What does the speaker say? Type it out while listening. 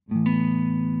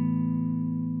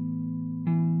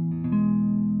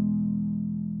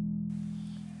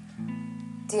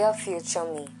Dear future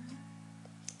me,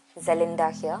 Zelinda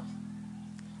here.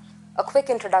 A quick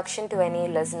introduction to any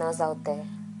listeners out there.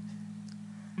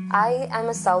 I am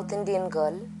a South Indian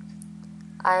girl.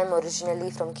 I am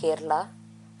originally from Kerala,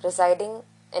 residing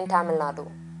in Tamil Nadu.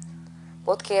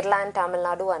 Both Kerala and Tamil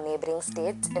Nadu are neighboring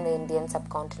states in the Indian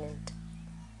subcontinent.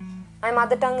 My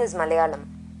mother tongue is Malayalam.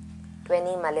 To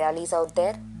any Malayalis out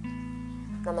there,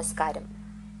 Namaskaram.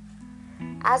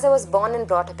 As I was born and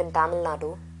brought up in Tamil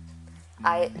Nadu,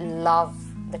 I love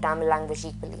the Tamil language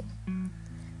equally.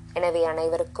 எனவே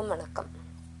அனைவருக்கும் வணக்கம்.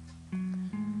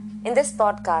 In this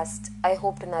podcast, I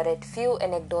hope to narrate few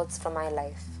anecdotes from my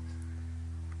life.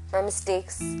 My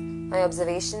mistakes, my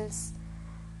observations,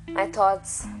 my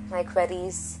thoughts, my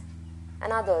queries,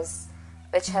 and others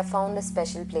which have found a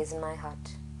special place in my heart.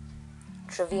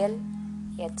 Trivial,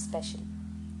 yet special.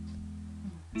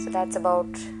 So that's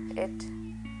about it.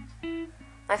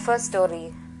 My first story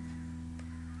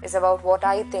is about what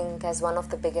I think as one of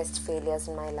the biggest failures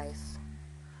in my life.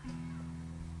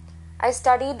 I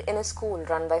studied in a school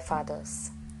run by fathers,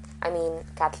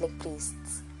 Catholic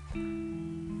priests.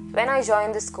 When I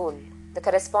joined the school, the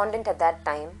correspondent at that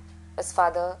time was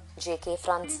Father J.K.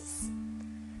 Francis.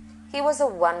 He was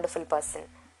a wonderful person.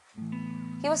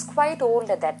 He was quite old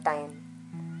at that time,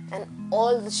 and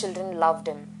all the children loved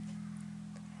him.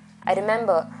 I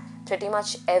remember pretty much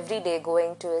every day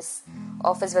going to his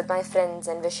office with my friends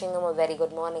and wishing him a very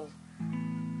good morning.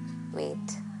 Wait,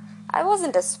 I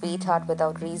wasn't a sweetheart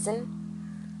without reason.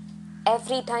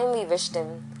 Every time we wished him,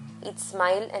 he'd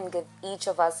smile and give each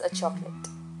of us a chocolate.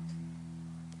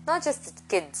 Not just the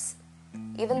kids,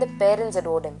 even the parents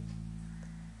adored him.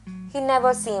 He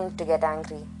never seemed to get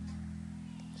angry.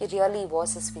 He really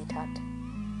was a sweetheart.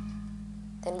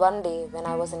 Then one day when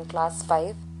I was in class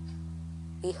 5,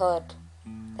 we heard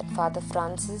that Father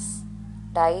Francis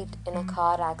died in a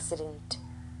car accident.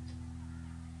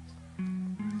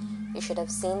 You should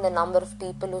have seen the number of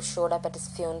people who showed up at his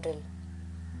funeral.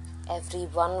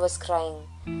 Everyone was crying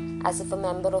as if a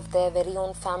member of their very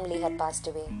own family had passed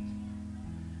away.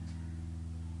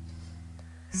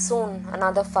 Soon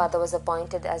another father was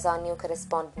appointed as our new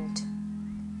correspondent.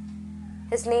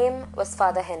 His name was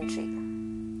Father Henry.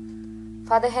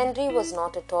 Father Henry was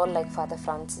not at all like Father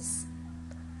Francis.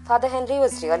 Father Henry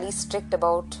was really strict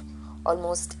about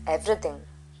almost everything.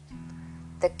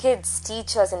 The kids,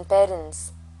 teachers, and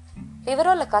parents, we were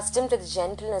all accustomed to the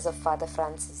gentleness of Father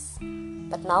Francis.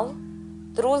 But now,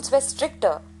 the rules were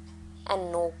stricter,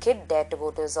 and no kid dared to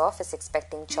go to his office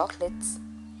expecting chocolates.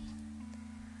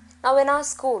 Now, in our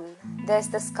school, there's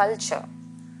this culture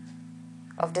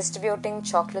of distributing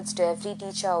chocolates to every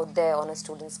teacher out there on a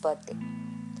student's birthday.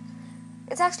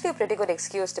 It's actually a pretty good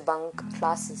excuse to bunk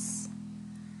classes.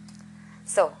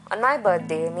 So, on my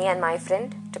birthday, me and my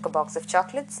friend took a box of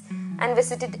chocolates and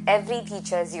visited every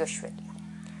teacher as usual.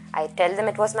 I'd tell them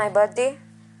it was my birthday,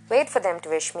 wait for them to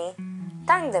wish me,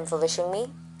 thank them for wishing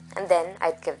me, and then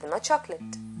I'd give them a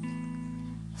chocolate.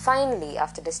 Finally,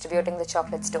 after distributing the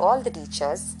chocolates to all the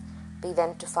teachers, we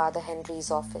went to Father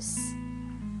Henry's office.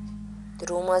 The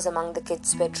rumors among the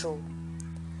kids were true.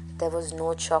 There was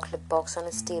no chocolate box on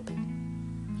his table.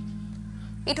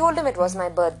 We told him it was my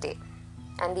birthday,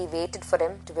 and we waited for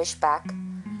him to wish back,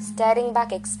 staring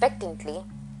back expectantly,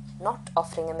 not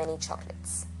offering him any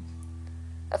chocolates.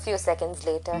 A few seconds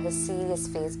later, his serious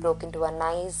face broke into a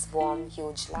nice, warm,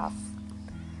 huge laugh.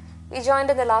 We joined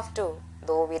in the laugh too,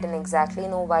 though we didn't exactly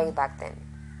know why back then.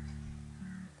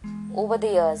 Over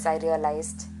the years, I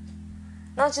realized,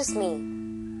 not just me,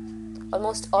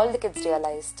 almost all the kids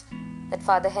realized that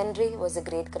Father Henry was a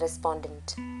great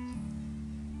correspondent.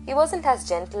 He wasn't as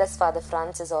gentle as Father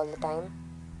Francis all the time.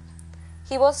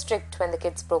 He was strict when the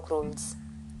kids broke rules.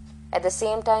 At the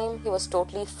same time, he was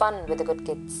totally fun with the good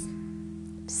kids.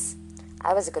 Psst,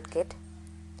 I was a good kid.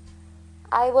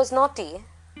 I was naughty,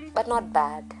 but not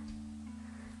bad.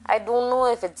 I don't know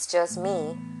if it's just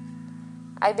me.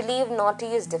 I believe naughty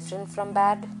is different from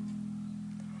bad.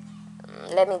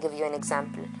 Let me give you an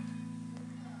example.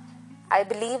 I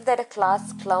believe that a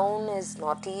class clown is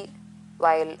naughty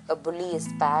while a bully is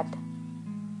bad.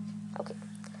 Okay,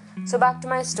 so back to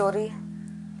my story.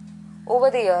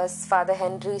 Over the years, Father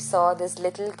Henry saw this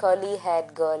little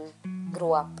curly-haired girl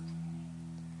grow up.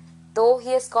 Though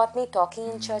he has caught me talking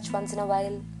in church once in a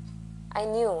while, I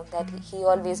knew that he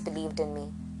always believed in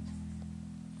me.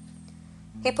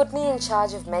 He put me in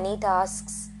charge of many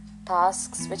tasks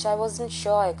which I wasn't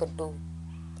sure I could do.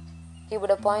 He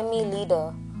would appoint me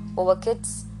leader over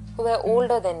kids who were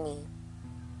older than me.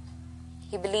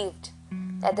 He believed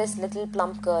that this little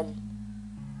plump girl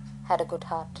had a good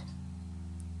heart.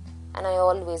 and I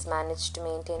always managed to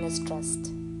maintain his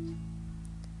trust.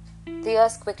 The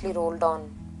years quickly rolled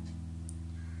on.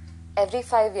 Every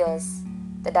 5 years,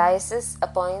 the diocese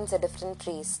appoints a different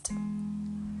priest.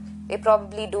 They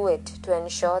probably do it to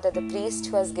ensure that the priest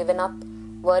who has given up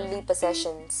worldly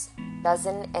possessions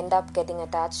doesn't end up getting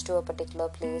attached to a particular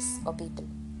place or people.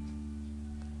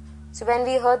 So when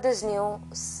we heard this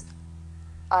news,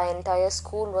 our entire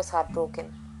school was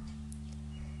heartbroken.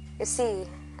 You see,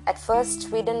 at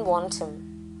first we didn't want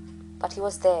him, but he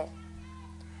was there.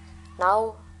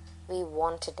 Now we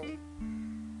wanted him,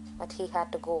 but he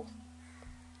had to go.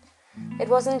 It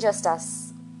wasn't just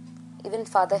us. Even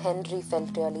Father Henry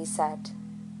felt really sad.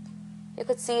 You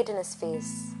could see it in his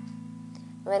face.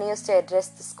 When he used to address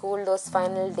the school those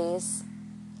final days,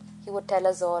 he would tell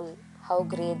us all how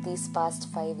great these past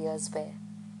 5 years were.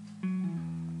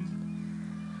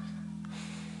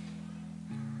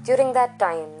 During that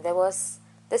time, there was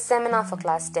this seminar for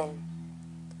class 10.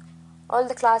 All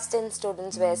the class 10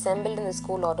 students were assembled in the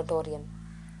school auditorium.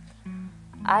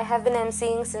 I have been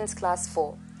emceeing since class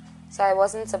 4, so I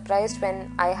wasn't surprised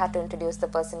when I had to introduce the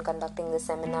person conducting the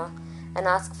seminar and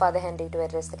ask Father Henry to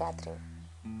address the gathering.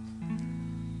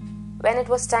 When it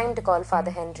was time to call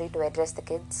Father Henry to address the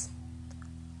kids,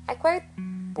 I quite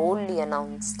boldly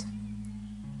announced,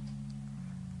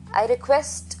 "I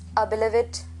request our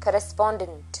beloved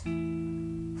correspondent,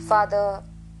 Father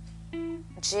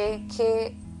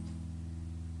J.K.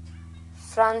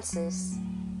 Francis,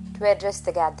 to address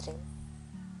the gathering."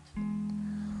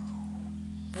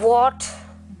 What?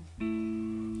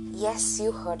 Yes,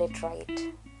 you heard it right.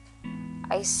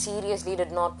 I seriously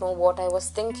did not know what I was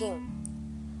thinking.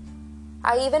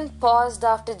 I even paused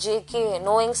after JK,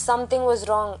 knowing something was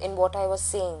wrong in what I was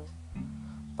saying.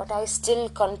 But I still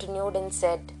continued and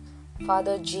said,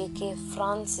 "Father J.K.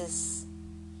 Francis."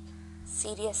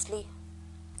 Seriously?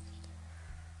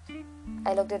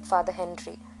 I looked at Father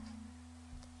Henry.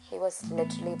 He was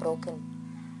literally broken.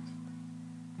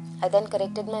 I then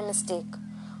corrected my mistake,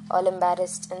 all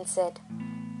embarrassed, and said,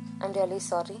 "I'm really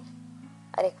sorry.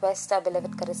 I request our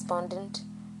beloved correspondent,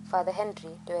 Father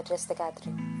Henry, to address the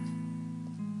gathering."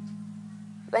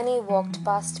 When he walked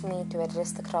past me to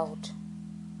address the crowd,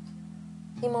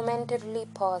 he momentarily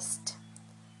paused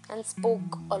and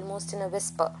spoke almost in a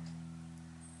whisper.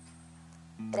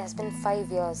 "It has been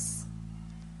 5 years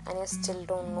and you still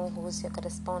don't know who's your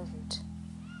correspondent."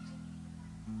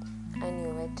 I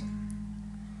knew it.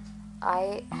 I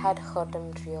had hurt him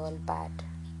real bad.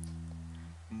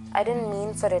 I didn't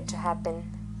mean for it to happen.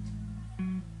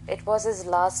 It was his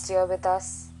last year with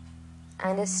us,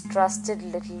 and his trusted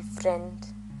little friend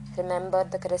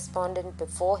remembered the correspondent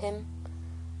before him,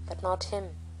 but not him.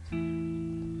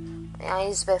 My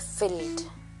eyes were filled,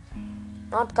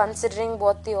 not considering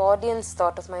what the audience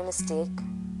thought of my mistake,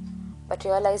 but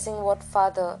realizing what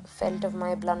Father felt of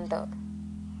my blunder.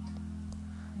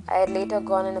 I had later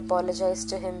gone and apologized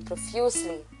to him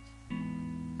profusely,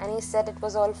 and he said it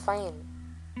was all fine.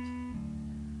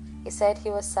 He said he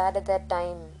was sad at that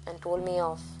time and told me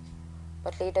off,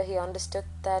 but later he understood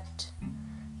that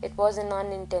it was an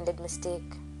unintended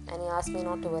mistake, and he asked me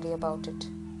not to worry about it.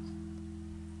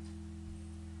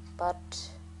 But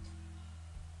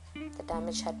the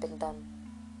damage had been done.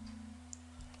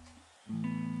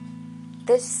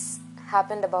 This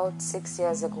happened about 6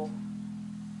 years ago.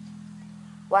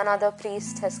 One other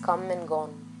priest has come and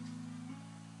gone.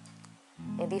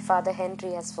 Maybe Father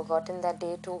Henry has forgotten that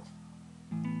day too.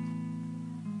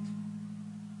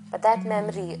 But that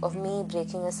memory of me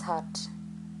breaking his heart,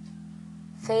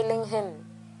 failing him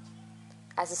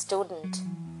as a student,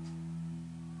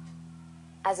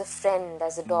 as a friend,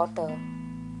 as a daughter,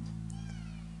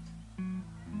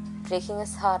 breaking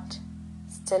his heart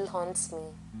still haunts me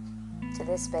to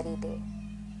this very day.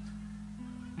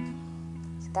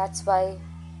 So that's why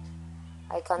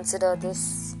I consider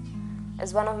this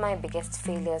as one of my biggest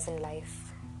failures in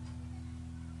life.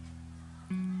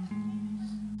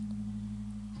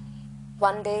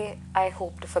 One day I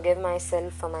hope to forgive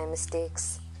myself for my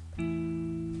mistakes,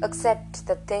 accept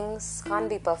that things can't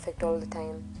be perfect all the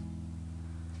time,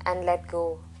 and let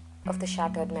go of the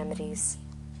shattered memories.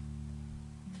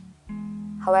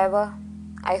 However,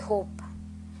 I hope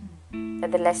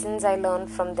that the lessons I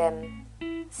learned from them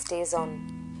stays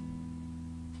on.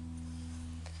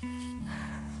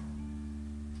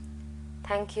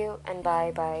 Thank you and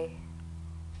bye-bye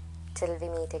till we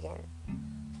meet again.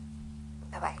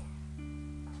 Bye-bye.